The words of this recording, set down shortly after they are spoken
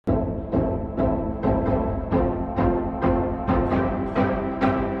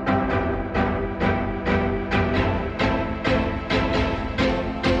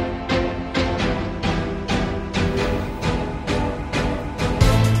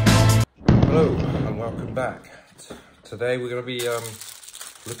Hello and welcome back. Today we're going to be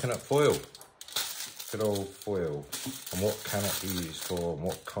looking at foil, good old foil, and what can it be used for and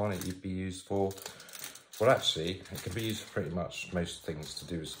what can't it be used for. Well, actually it can be used for pretty much most things to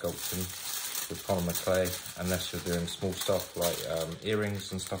do with sculpting with polymer clay, unless you're doing small stuff like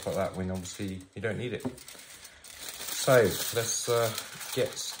earrings and stuff like that, when obviously you don't need it. So let's get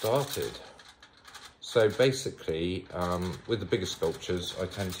started. So basically, with the bigger sculptures, I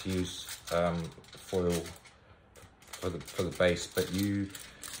tend to use foil for the base, but you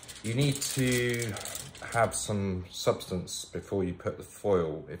need to have some substance before you put the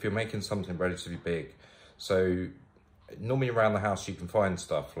foil if you're making something relatively big. So normally around the house you can find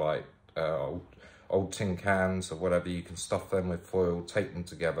stuff like old tin cans or whatever. You can stuff them with foil, tape them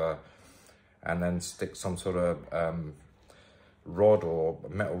together, and then stick some sort of rod or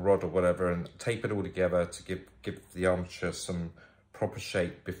metal rod or whatever and tape it all together to give the armature some proper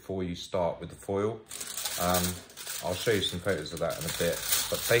shape before you start with the foil. I'll show you some photos of that in a bit,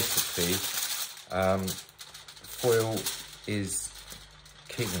 but basically foil is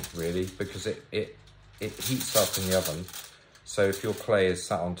king really, because it heats up in the oven. So if your clay is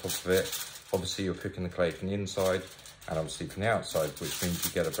sat on top of it, obviously you're cooking the clay from the inside and obviously from the outside, which means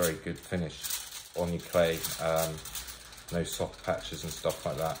you get a very good finish on your clay. No soft patches and stuff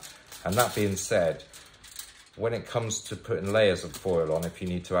like that. And that being said, when it comes to putting layers of foil on, if you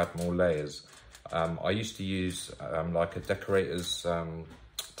need to add more layers, I used to use like a decorator's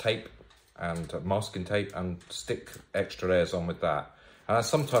tape and masking tape and stick extra layers on with that. And I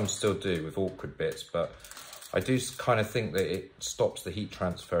sometimes still do with awkward bits, but I do kind of think that it stops the heat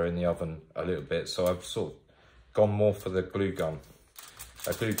transfer in the oven a little bit. So I've sort of gone more for the glue gun.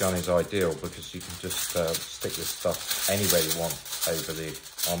 A glue gun is ideal because you can just stick this stuff anywhere you want over the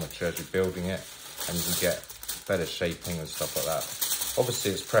armature as you're building it, and you can get better shaping and stuff like that. Obviously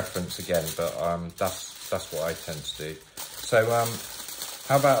it's preference again, but that's what I tend to do. So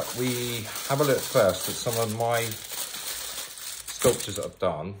how about we have a look first at some of my sculptures that I've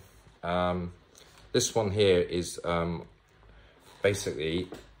done. This one here is basically,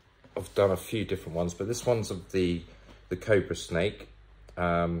 I've done a few different ones, but this one's of the cobra snake.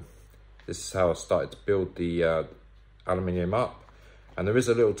 This is how I started to build the aluminium up, and there is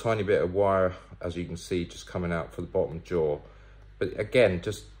a little tiny bit of wire, as you can see, just coming out for the bottom jaw. But again,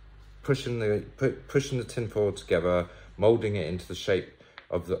 just pushing the tin foil together, molding it into the shape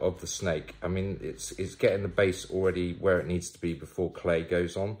of the snake. I mean, it's getting the base already where it needs to be before clay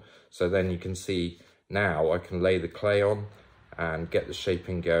goes on. So then you can see now I can lay the clay on and get the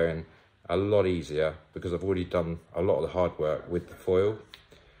shaping going a lot easier, because I've already done a lot of the hard work with the foil.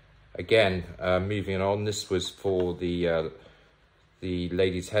 Again, moving on, this was for the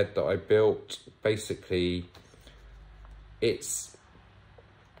lady's head that I built. Basically, it's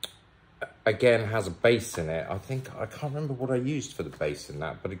again has a base in it. I can't remember what I used for the base in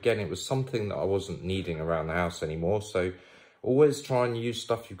that, but again, it was something that I wasn't needing around the house anymore. So always try and use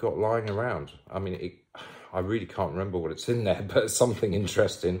stuff you've got lying around. I mean, I really can't remember what it's in there, but it's something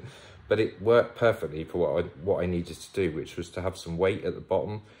interesting. But it worked perfectly for what I needed to do, which was to have some weight at the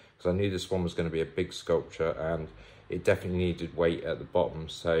bottom, because I knew this one was going to be a big sculpture and it definitely needed weight at the bottom.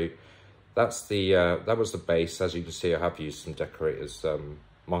 So that's that was the base. As you can see, I have used some decorators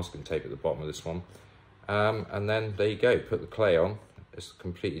masking tape at the bottom of this one, and then there you go, put the clay on. It's a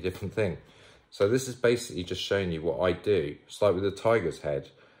completely different thing. So this is basically just showing you what I do. It's like with the tiger's head,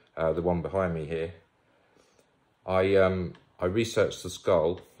 the one behind me here. I researched the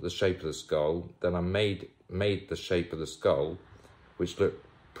skull, the shape of the skull, then I made the shape of the skull, which looked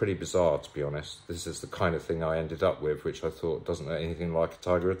pretty bizarre, to be honest. This is the kind of thing I ended up with, which I thought doesn't look anything like a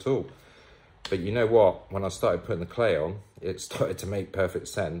tiger at all. But you know what? When I started putting the clay on, it started to make perfect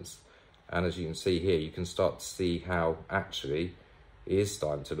sense. And as you can see here, you can start to see how actually it is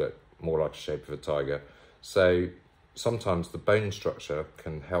starting to look more like the shape of a tiger. So sometimes the bone structure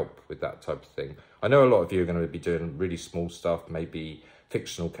can help with that type of thing. I know a lot of you are going to be doing really small stuff, maybe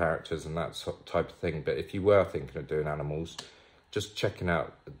fictional characters and that type of thing. But if you were thinking of doing animals, just checking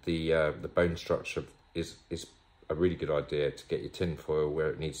out the bone structure is a really good idea to get your tin foil where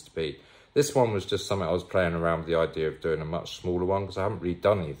it needs to be. This one was just something I was playing around with the idea of doing a much smaller one, because I haven't really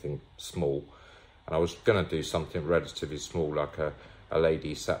done anything small. And I was going to do something relatively small, like a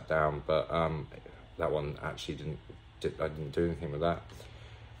lady sat down, but that one actually I didn't do anything with that.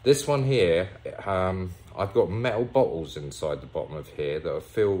 This one here, I've got metal bottles inside the bottom of here that are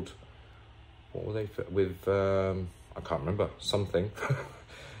filled, what were they, with, I can't remember, something,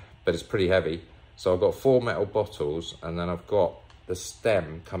 but it's pretty heavy. So I've got 4 metal bottles, and then I've got the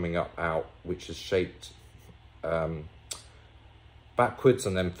stem coming up out, which is shaped backwards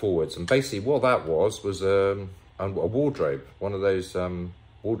and then forwards. And basically what that was a wardrobe, one of those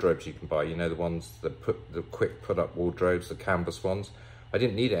wardrobes you can buy, you know, the ones that the quick put up wardrobes, the canvas ones. I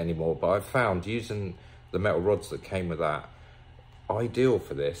didn't need it anymore, but I found using the metal rods that came with that, ideal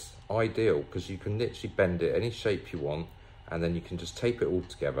for this, ideal, because you can literally bend it any shape you want, and then you can just tape it all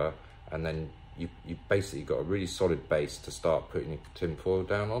together, and then you basically got a really solid base to start putting your tin foil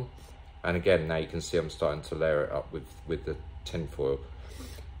down on. And again, now you can see I'm starting to layer it up with the tin foil.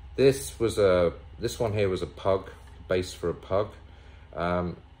 This one here was a pug, base for a pug.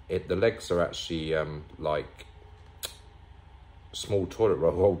 The legs are actually like small toilet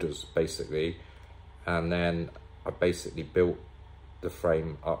roll holders basically, and then I basically built the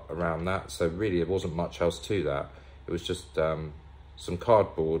frame up around that. So really there wasn't much else to that. It was just some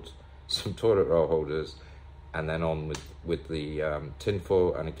cardboard, some toilet roll holders, and then on with the tin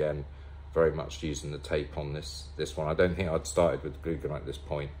foil, and again very much using the tape on this one. I don't think I'd started with glue gun at this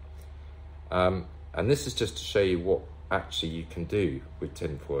point. And this is just to show you what actually you can do with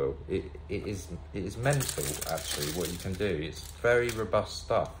tin foil. It is mental actually what you can do. It's very robust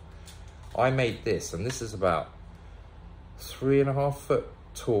stuff. I made this, and this is about 3.5 foot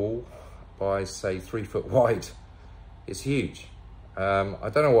tall by say 3 foot wide. It's huge. I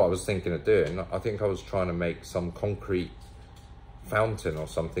don't know what I was thinking of doing. I think I was trying to make some concrete fountain or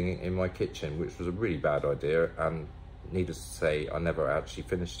something in my kitchen, which was a really bad idea, and needless to say I never actually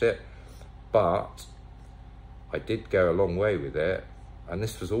finished it. But I did go a long way with it, and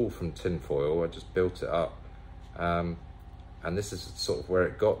this was all from tin foil. I just built it up, and this is sort of where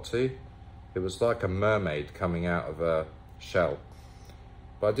it got to. It was like a mermaid coming out of a shell.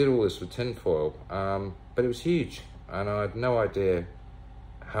 But I did all this with tin foil, but it was huge, and I had no idea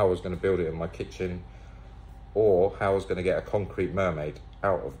how I was going to build it in my kitchen, or how I was going to get a concrete mermaid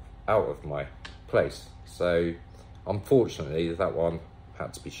out of my place. So unfortunately that one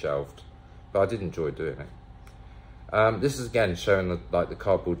had to be shelved, but I did enjoy doing it. This is again showing the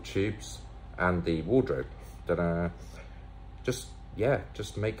cardboard tubes and the wardrobe. Just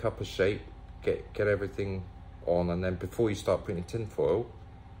make up a shape, get everything on, and then before you start putting tin foil,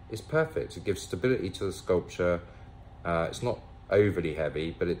 it's perfect. It gives stability to the sculpture. It's not overly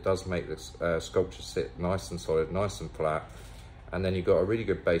heavy, but it does make the sculpture sit nice and solid, nice and flat, and then you've got a really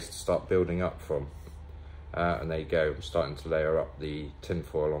good base to start building up from. And there you go, I'm starting to layer up the tin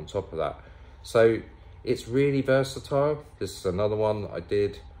foil on top of that. So it's really versatile. This is another one that I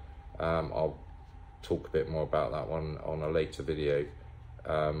did. I'll talk a bit more about that one on a later video.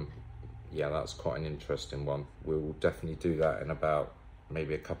 Yeah, that's quite an interesting one. We'll definitely do that in about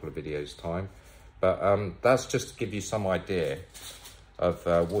maybe a couple of videos time. But that's just to give you some idea of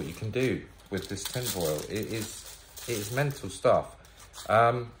what you can do with this tin foil. It is mental stuff.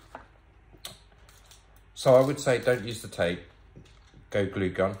 So I would say don't use the tape, go glue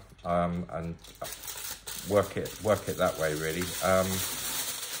gun, and work it that way really.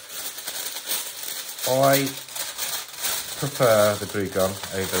 I prefer the glue gun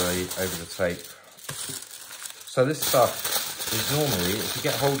over the tape. So this stuff is normally, if you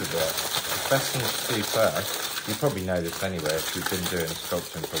get hold of it, the best thing to do first, you probably know this anyway if you've been doing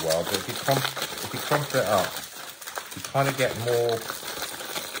sculpting for a while, but if you crumple it up, you kind of get more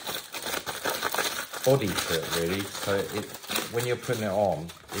body to it really. So when you're putting it on,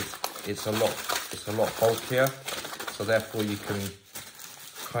 it's a lot bulkier. So therefore you can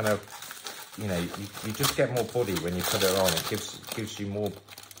kind of, you know, you just get more body when you put it on. It gives you more,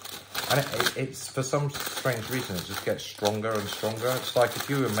 and it's for some strange reason it just gets stronger and stronger. It's like if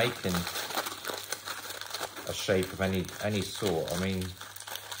you were making a shape of any sort. I mean,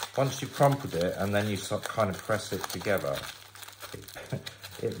 once you've crumpled it and then you kind of press it together,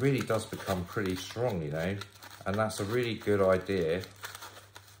 it really does become pretty strong, you know. And that's a really good idea.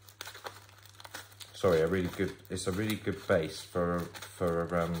 Sorry, it's a really good base for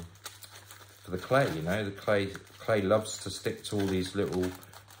the clay, you know. The clay loves to stick to all these little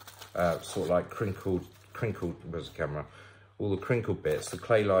sort of like crinkled, where's the camera? All the crinkled bits. The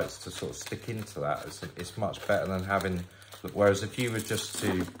clay likes to sort of stick into that. It's much better than having, whereas if you were just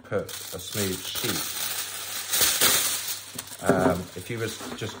to put a smooth sheet, if you was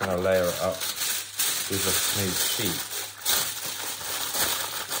just going to layer it up with a smooth sheet,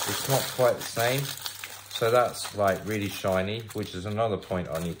 it's not quite the same. So that's like really shiny, which is another point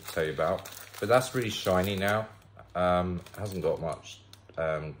I need to tell you about. But that's really shiny now. Hasn't got much,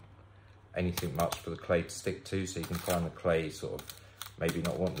 anything much for the clay to stick to. So you can find the clay sort of maybe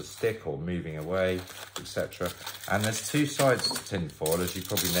not wanting to stick or moving away, etc. And there's two sides to tin foil, as you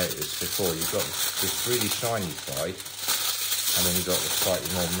probably noticed before. You've got this really shiny side, and then you've got the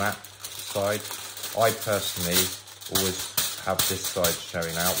slightly more matte side. I personally always have this side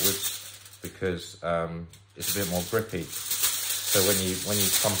showing outwards because it's a bit more grippy. So when you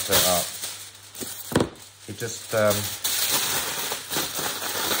pump it up, it just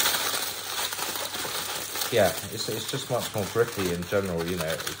yeah, it's just much more grippy in general. You know,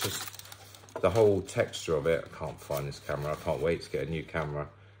 it's just the whole texture of it. I can't find this camera. I can't wait to get a new camera.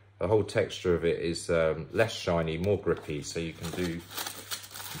 The whole texture of it is less shiny, more grippy, so you can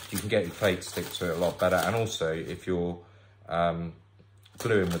get your clay to stick to it a lot better. And also, if you're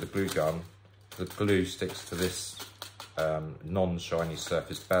gluing with a glue gun, the glue sticks to this non-shiny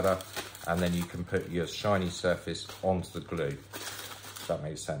surface better, and then you can put your shiny surface onto the glue. If that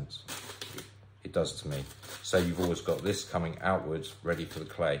makes sense. It does to me. So you've always got this coming outwards, ready for the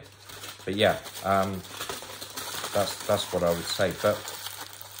clay. But yeah, that's what I would say. But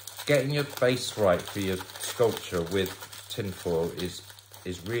getting your base right for your sculpture with tinfoil is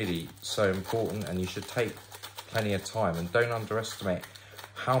really so important, and you should take plenty of time, and don't underestimate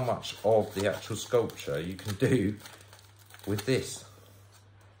how much of the actual sculpture you can do with this.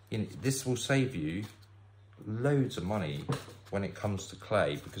 You know, this will save you loads of money when it comes to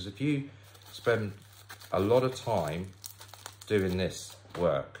clay, because if you spend a lot of time doing this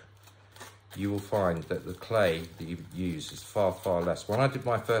work, you will find that the clay that you use is far, far less. When I did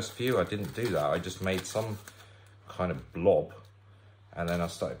my first few, I didn't do that. I just made some kind of blob, and then I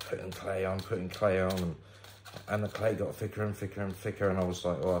started putting clay on, and the clay got thicker and thicker and thicker, and I was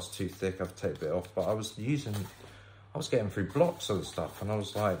like, oh, that's too thick, I have to take a bit off. But I was getting through blocks of the stuff, and I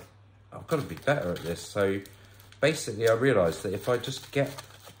was like, I've got to be better at this. So basically I realized that if I just get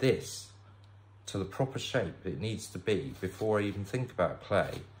this to the proper shape it needs to be before I even think about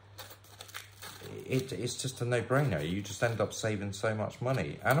clay, it's just a no-brainer. You just end up saving so much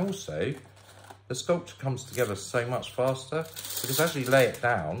money, and also the sculpture comes together so much faster, because as you lay it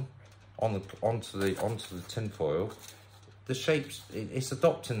down onto the tinfoil, the shapes, it's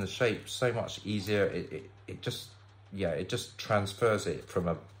adopting the shape so much easier. It just transfers it from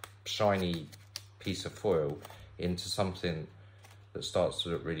a shiny piece of foil into something that starts to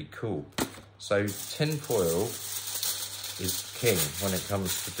look really cool. So tinfoil is king when it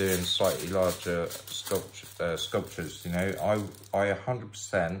comes to doing slightly larger sculptures. You know, I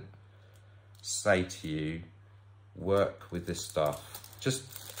 100% say to you, work with this stuff. Just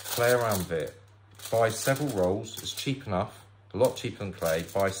play around with it. Buy several rolls. It's cheap enough, a lot cheaper than clay.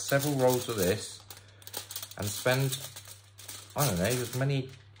 Buy several rolls of this and spend, I don't know, as many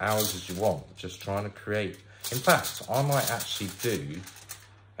hours as you want just trying to create. In fact, I might actually do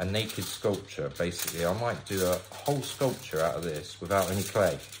a naked sculpture. Basically, I might do a whole sculpture out of this without any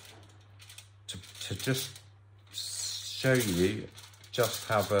clay to just show you just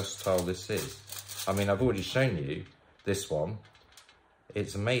how versatile this is. I mean, I've already shown you this one.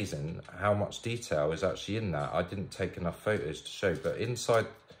 It's amazing how much detail is actually in that. I didn't take enough photos to show, but inside,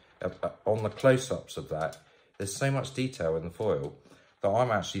 on the close-ups of that, there's so much detail in the foil that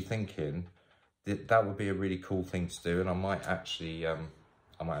I'm actually thinking that would be a really cool thing to do, and I might actually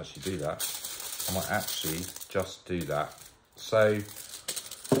do that. I might actually just do that. So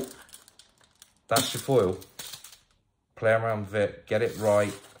that's your foil. Play around with it, get it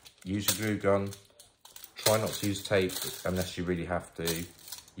right, use your glue gun. Try not to use tape unless you really have to.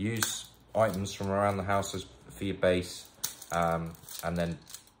 Use items from around the house for your base, and then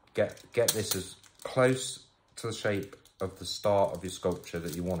get this as close to the shape of the start of your sculpture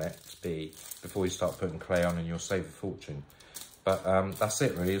that you want it to be before you start putting clay on, and you'll save a fortune. But that's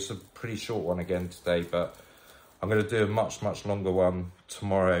it really. It's a pretty short one again today, but I'm going to do a much, much longer one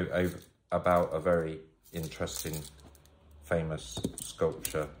tomorrow about a very interesting, famous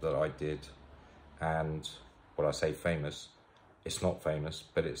sculpture that I did. And when I say famous, it's not famous,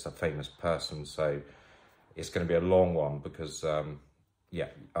 but it's a famous person. So it's going to be a long one because, yeah,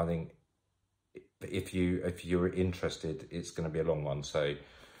 I think if you're interested, it's going to be a long one. So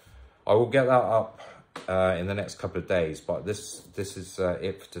I will get that up in the next couple of days. But this is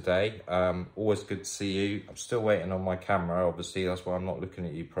it for today. Always good to see you. I'm still waiting on my camera. Obviously, that's why I'm not looking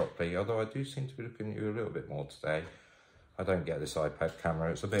at you properly. Although I do seem to be looking at you a little bit more today. I don't get this iPad camera,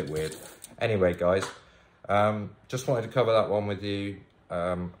 it's a bit weird. Anyway, guys, just wanted to cover that one with you.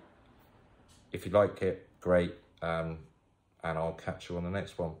 If you like it, great. And I'll catch you on the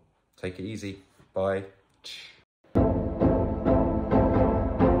next one. Take it easy. Bye.